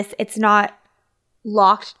 like this, it's not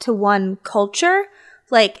locked to one culture.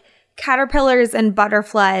 Like, caterpillars and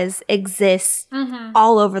butterflies exist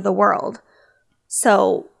all over the world.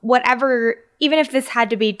 So whatever, even if this had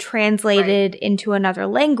to be translated into another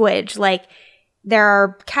language, like, there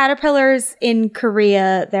are caterpillars in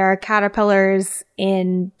Korea, there are caterpillars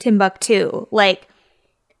in Timbuktu. Like,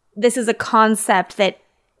 this is a concept that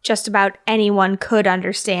just about anyone could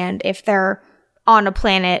understand if they're on a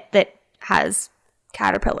planet that has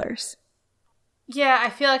caterpillars. Yeah, I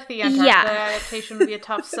feel like the Antarctica adaptation would be a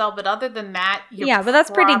tough sell, but other than that, but that's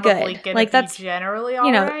pretty good. Like, that's generally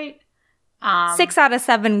all right. 6 out of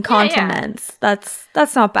 7 continents. Yeah.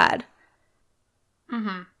 That's not bad.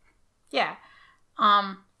 Yeah.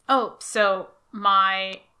 So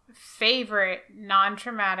my favorite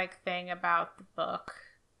non-traumatic thing about the book.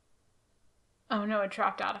 Oh no, it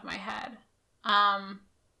dropped out of my head. I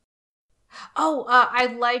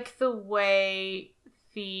like the way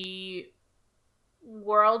the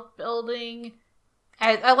world building.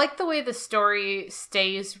 I like the way the story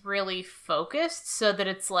stays really focused, so that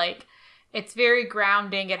it's like, it's very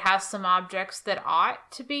grounding. It has some objects that ought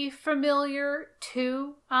to be familiar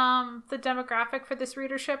to the demographic for this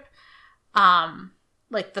readership.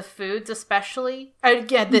 Like the foods especially.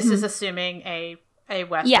 Again, this is assuming a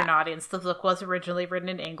Western audience. The book was originally written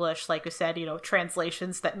in English. Like you said,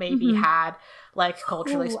 translations that maybe had like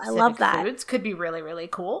culturally specific foods could be really, really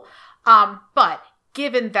cool. But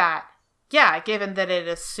given that it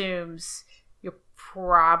assumes you're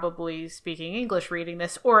probably speaking English reading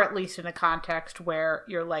this, or at least in a context where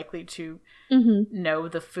you're likely to know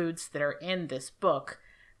the foods that are in this book,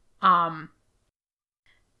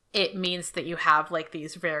 it means that you have like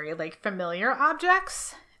these very like familiar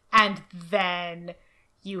objects, and then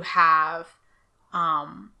you have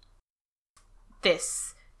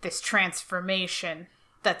this transformation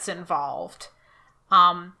that's involved.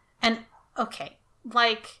 I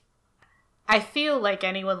feel like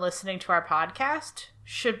anyone listening to our podcast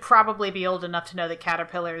should probably be old enough to know that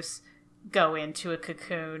caterpillars go into a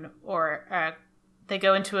cocoon, or they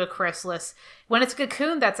go into a chrysalis. When it's a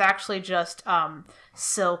cocoon, that's actually just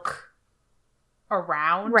silk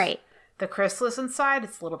around the chrysalis inside.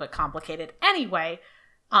 It's a little bit complicated. Anyway,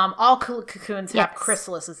 all cocoons have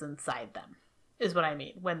chrysalises inside them, is what I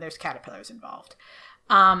mean when there's caterpillars involved.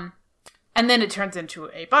 And then it turns into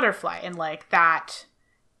a butterfly, and like that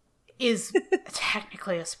is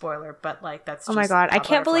technically a spoiler, but like that's just, oh my god, I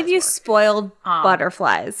can't believe you spoiled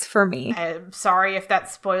butterflies for me. I'm sorry if that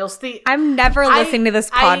spoils the. I'm never listening to this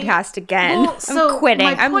podcast again. I'm quitting.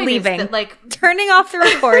 I'm leaving. That, like, turning off the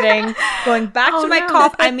recording, going back to my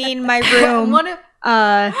my room.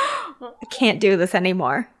 I can't do this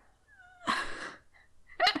anymore.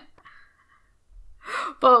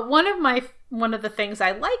 But one of the things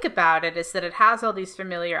I like about it is that it has all these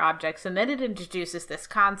familiar objects, and then it introduces this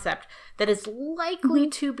concept that is likely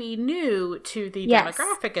to be new to the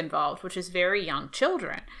demographic involved, which is very young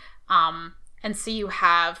children. And so you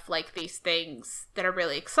have like these things that are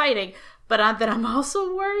really exciting, but that I'm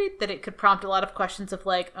also worried that it could prompt a lot of questions of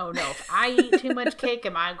like, oh no, if I eat too much cake,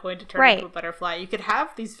 am I going to turn into a butterfly? You could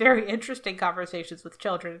have these very interesting conversations with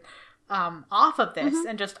children off of this,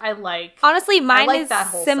 and just honestly, mine is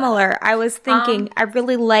similar. I was thinking I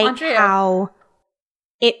really like Andrea, how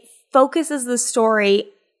it focuses the story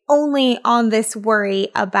only on this worry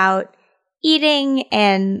about eating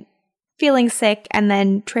and feeling sick and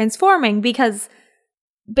then transforming, because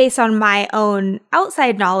based on my own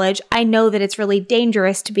outside knowledge, I know that it's really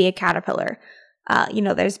dangerous to be a caterpillar.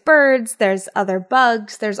 There's birds, there's other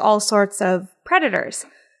bugs, there's all sorts of predators.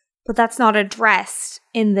 But that's not addressed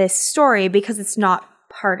in this story because it's not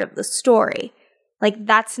part of the story. Like,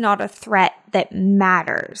 that's not a threat that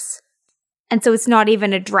matters. And so it's not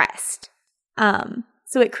even addressed.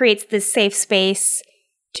 So it creates this safe space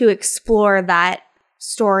to explore that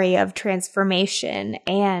story of transformation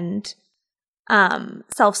and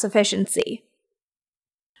self-sufficiency.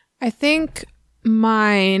 I think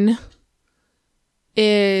mine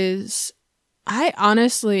is, I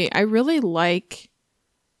really like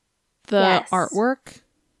the artwork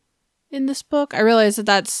in this book. I realize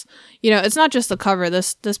that's, it's not just the cover.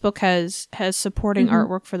 This book has supporting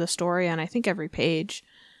artwork for the story on I think every page,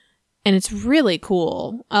 and it's really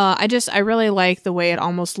cool. I really like the way it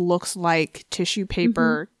almost looks like tissue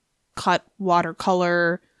paper cut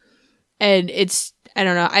watercolor, and it's, I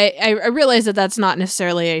don't know, I realize that that's not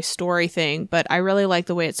necessarily a story thing, but I really like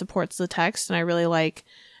the way it supports the text, and I really like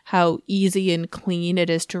how easy and clean it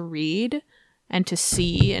is to read and to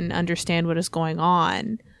see and understand what is going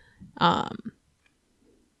on.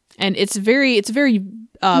 And it's very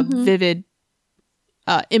vivid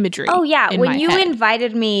imagery. Oh, yeah. in When my you head.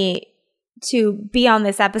 invited me to be on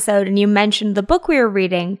this episode and you mentioned the book we were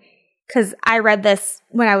reading, because I read this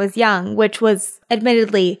when I was young, which was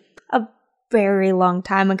admittedly a very long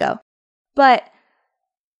time ago. But,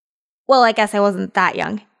 well, I guess I wasn't that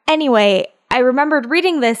young. Anyway, I remembered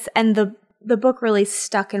reading this and the book really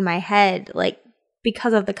stuck in my head, like,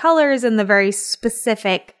 because of the colors and the very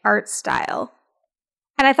specific art style.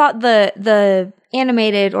 And I thought the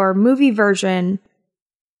animated or movie version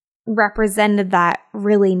represented that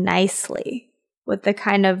really nicely with the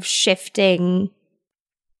kind of shifting,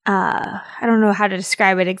 I don't know how to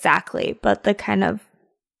describe it exactly, but the kind of,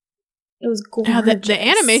 it was gorgeous. Yeah, the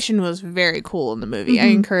animation was very cool in the movie. I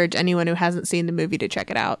encourage anyone who hasn't seen the movie to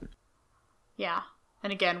check it out. Yeah.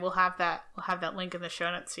 And again, we'll have that link in the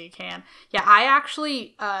show notes so you can. Yeah, I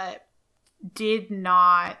actually did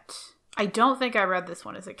not, I don't think I read this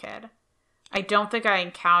one as a kid. I don't think I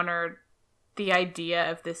encountered the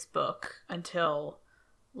idea of this book until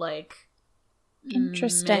like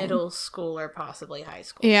Interesting. middle school or possibly high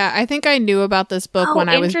school. Yeah, I think I knew about this book when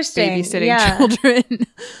I was babysitting children.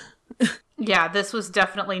 Yeah, this was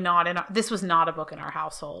definitely not this was not a book in our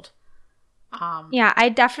household. Yeah, I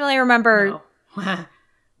definitely remember. No.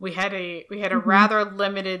 we had a rather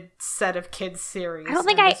limited set of kids series. I don't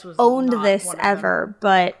think I owned this ever,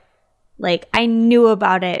 but like I knew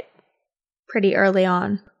about it pretty early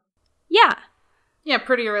on. Yeah. Yeah,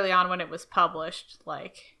 pretty early on when it was published.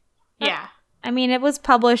 Like, yeah. I mean, it was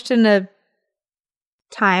published in a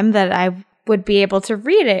time that I would be able to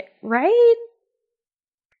read it, right?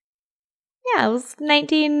 Yeah, it was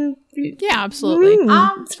 19. Yeah, absolutely.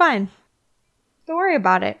 It's fine. Don't worry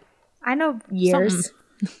about it. I know years.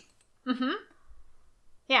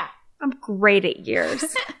 Yeah. I'm great at years.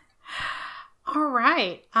 All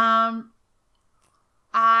right. I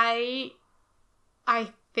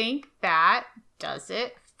think that does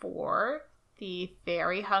it for the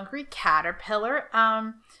Very Hungry Caterpillar.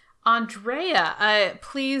 Andrea,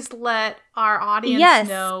 please let our audience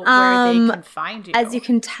know where they can find you. As you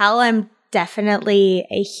can tell, I'm definitely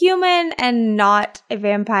a human and not a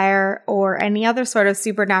vampire or any other sort of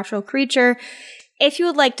supernatural creature. If you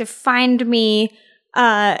would like to find me,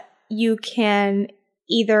 you can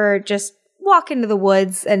either just walk into the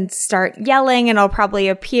woods and start yelling and I'll probably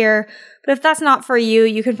appear. But if that's not for you,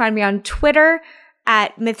 you can find me on Twitter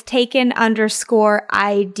at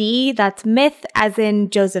mythtaken_ID. That's myth as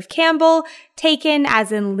in Joseph Campbell, taken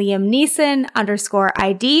as in Liam Neeson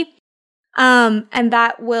 _ID. And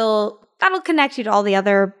that'll connect you to all the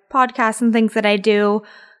other podcasts and things that I do.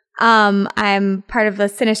 I'm part of the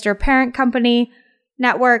Sinister Parent Company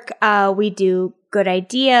network. We do Good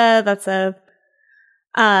Idea. That's a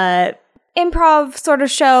improv sort of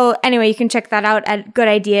show. Anyway, you can check that out at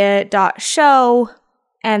goodidea.show,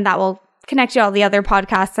 and that will connect you to all the other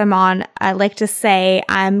podcasts I'm on. I like to say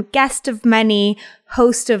I'm guest of many,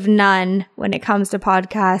 host of none when it comes to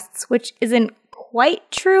podcasts, which isn't quite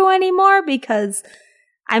true anymore because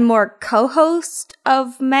I'm more co-host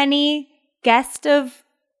of many, guest of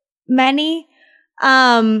many.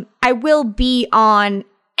 I will be on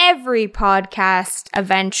every podcast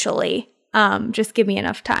eventually. Just give me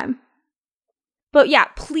enough time. But yeah,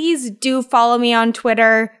 please do follow me on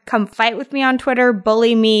Twitter. Come fight with me on Twitter.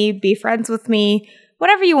 Bully me. Be friends with me.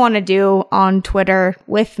 Whatever you want to do on Twitter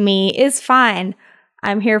with me is fine.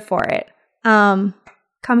 I'm here for it. Come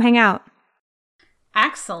hang out.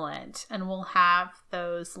 Excellent. And we'll have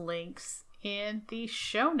those links in the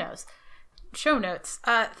show notes.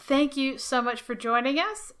 Thank you so much for joining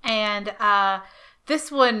us. And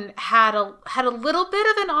this one had a little bit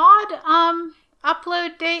of an odd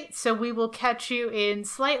upload date, so we will catch you in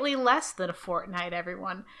slightly less than a fortnight,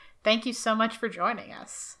 everyone. Thank you so much for joining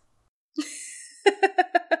us.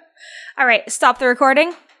 All right, stop the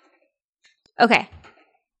recording. Okay.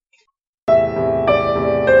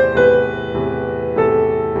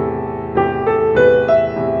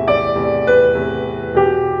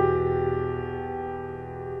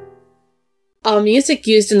 All music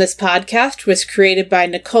used in this podcast was created by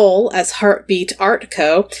Nicole as Heartbeat Art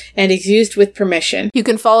Co. and is used with permission. You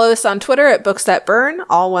can follow us on Twitter at Books That Burn,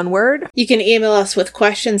 all one word. You can email us with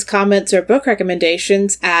questions, comments, or book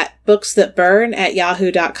recommendations at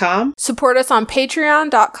booksthatburn@yahoo.com. Support us on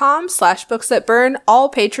patreon.com/booksthatburn. All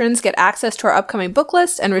patrons get access to our upcoming book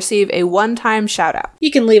list and receive a one-time shout-out.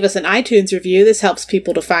 You can leave us an iTunes review. This helps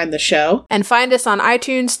people to find the show. And find us on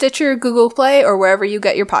iTunes, Stitcher, Google Play, or wherever you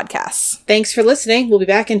get your podcasts. Thanks for listening. We'll be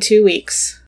back in 2 weeks.